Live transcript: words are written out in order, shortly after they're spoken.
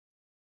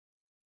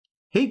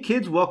Hey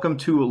kids, welcome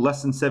to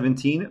Lesson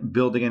 17,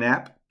 Building an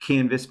App,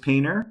 Canvas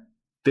Painter,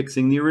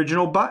 Fixing the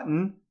Original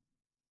Button.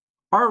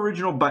 Our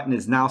original button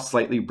is now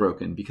slightly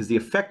broken because the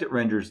effect it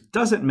renders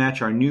doesn't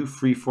match our new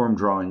freeform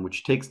drawing,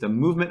 which takes the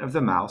movement of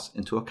the mouse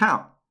into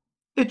account.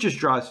 It just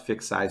draws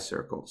fixed size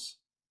circles.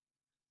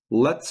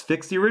 Let's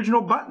fix the original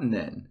button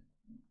then.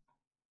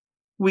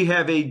 We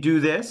have a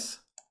do this.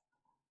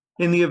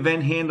 In the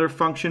event handler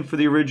function for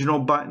the original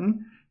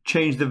button,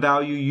 change the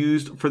value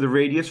used for the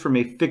radius from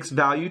a fixed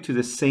value to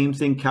the same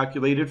thing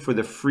calculated for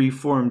the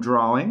freeform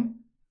drawing.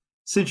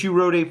 Since you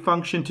wrote a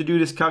function to do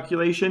this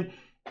calculation,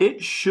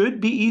 it should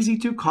be easy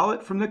to call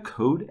it from the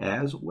code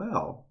as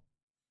well.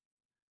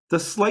 The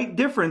slight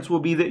difference will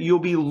be that you'll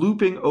be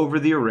looping over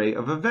the array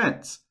of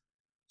events.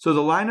 So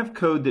the line of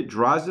code that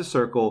draws the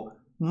circle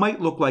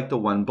might look like the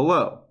one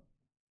below.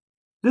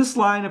 This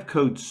line of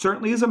code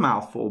certainly is a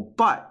mouthful,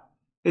 but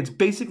it's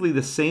basically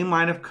the same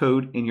line of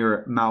code in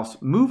your mouse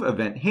move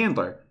event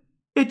handler.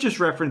 It just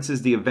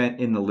references the event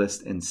in the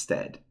list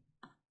instead.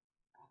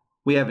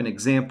 We have an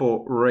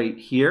example right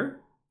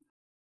here.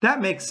 That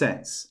makes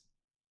sense.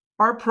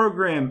 Our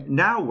program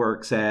now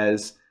works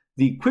as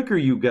the quicker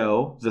you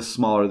go, the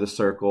smaller the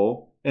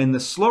circle, and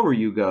the slower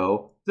you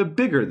go, the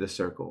bigger the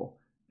circle.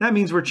 That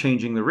means we're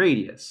changing the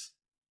radius.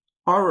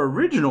 Our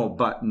original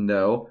button,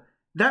 though,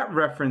 that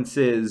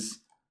references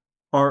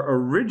our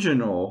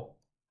original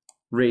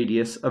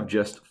radius of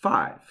just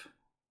 5.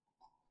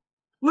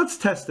 Let's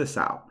test this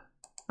out.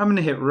 I'm going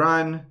to hit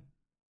run.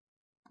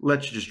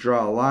 Let's just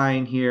draw a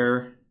line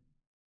here.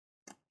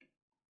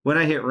 When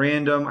I hit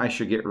random, I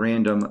should get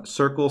random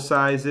circle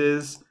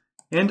sizes,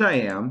 and I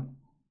am.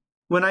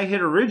 When I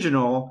hit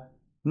original,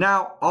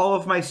 now all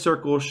of my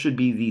circles should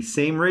be the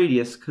same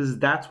radius because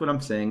that's what I'm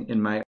saying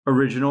in my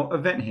original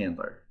event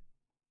handler.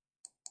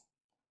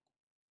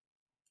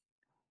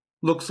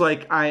 Looks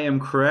like I am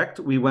correct.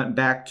 We went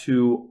back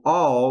to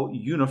all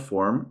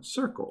uniform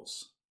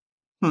circles.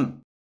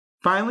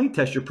 Finally,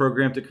 test your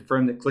program to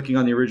confirm that clicking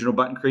on the original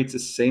button creates the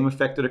same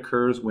effect that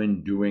occurs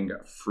when doing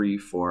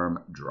freeform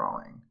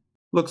drawing.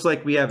 Looks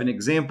like we have an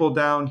example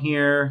down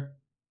here.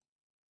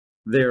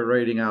 They're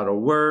writing out a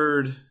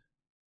word.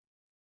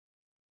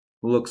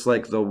 Looks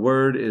like the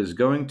word is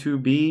going to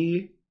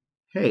be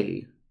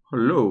hey.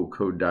 Hello,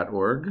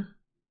 code.org.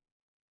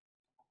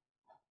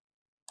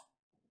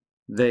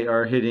 They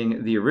are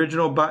hitting the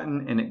original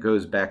button and it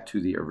goes back to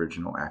the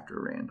original after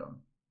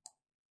random.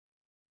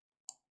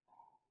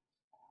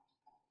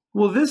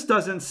 Well, this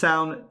doesn't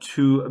sound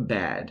too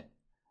bad.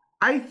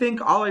 I think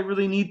all I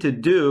really need to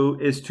do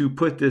is to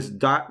put this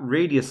dot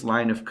radius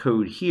line of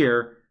code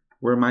here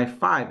where my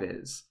 5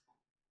 is.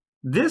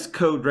 This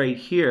code right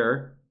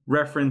here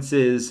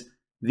references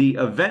the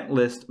event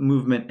list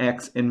movement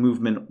X and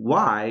movement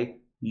Y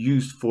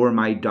used for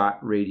my dot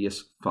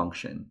radius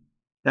function.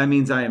 That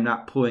means I am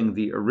not pulling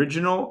the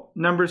original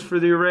numbers for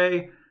the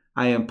array.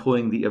 I am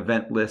pulling the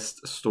event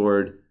list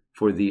stored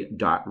for the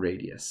dot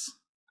radius.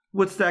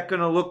 What's that going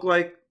to look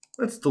like?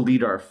 Let's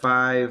delete our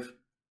 5.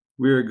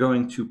 We're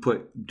going to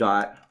put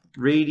dot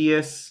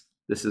radius.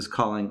 This is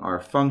calling our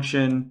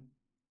function.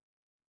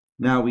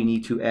 Now we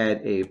need to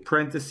add a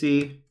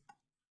parenthesis.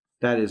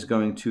 That is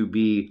going to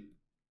be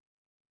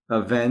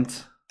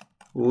event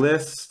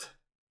list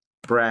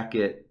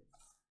bracket.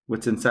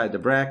 What's inside the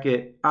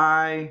bracket?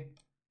 I.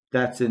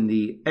 That's in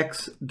the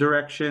X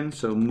direction,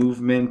 so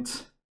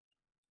movement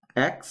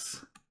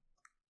X.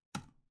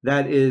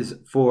 That is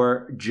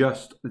for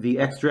just the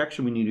X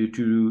direction. We need to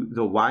do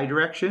the Y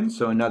direction,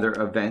 so another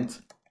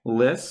event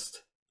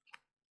list,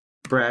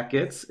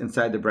 brackets,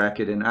 inside the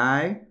bracket an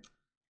I,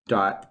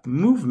 dot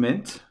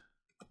movement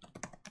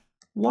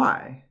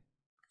Y.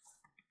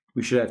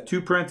 We should have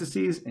 2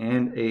 parentheses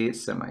and a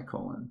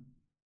semicolon.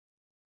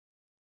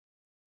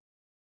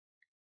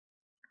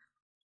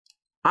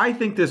 I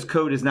think this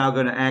code is now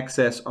going to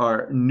access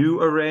our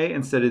new array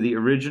instead of the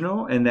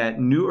original, and that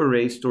new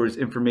array stores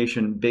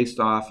information based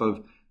off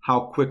of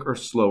how quick or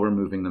slow we're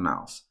moving the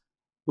mouse.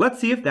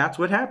 Let's see if that's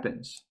what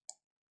happens.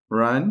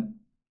 Run.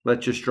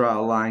 Let's just draw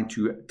a line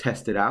to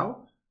test it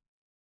out.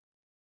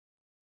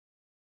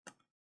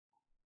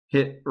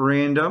 Hit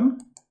random.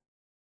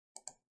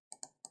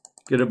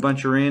 Get a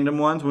bunch of random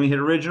ones. When we hit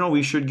original,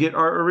 we should get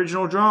our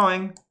original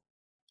drawing.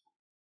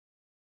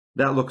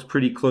 That looks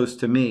pretty close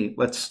to me.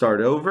 Let's start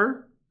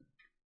over.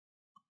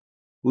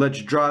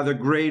 Let's draw the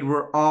grade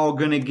we're all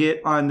going to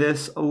get on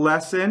this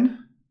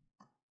lesson.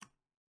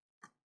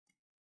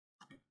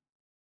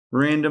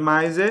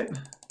 Randomize it.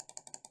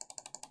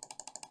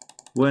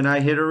 When I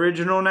hit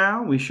original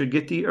now, we should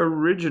get the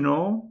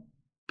original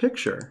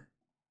picture.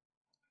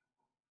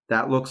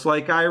 That looks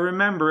like I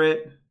remember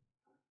it.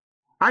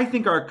 I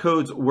think our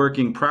code's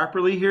working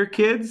properly here,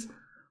 kids.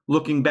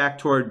 Looking back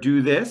to our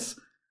do this,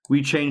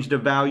 we changed the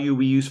value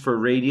we use for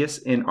radius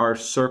in our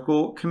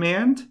circle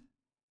command.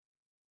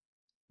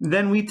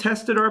 Then we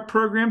tested our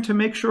program to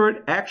make sure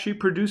it actually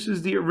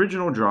produces the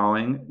original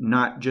drawing,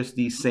 not just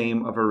the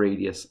same of a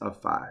radius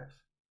of 5.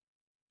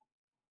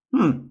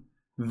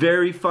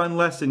 Very fun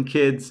lesson,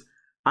 kids.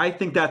 I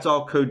think that's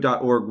all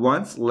code.org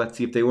wants. Let's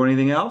see if they want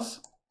anything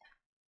else.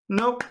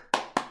 Nope.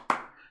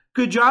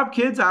 Good job,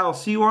 kids. I'll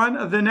see you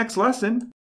on the next lesson.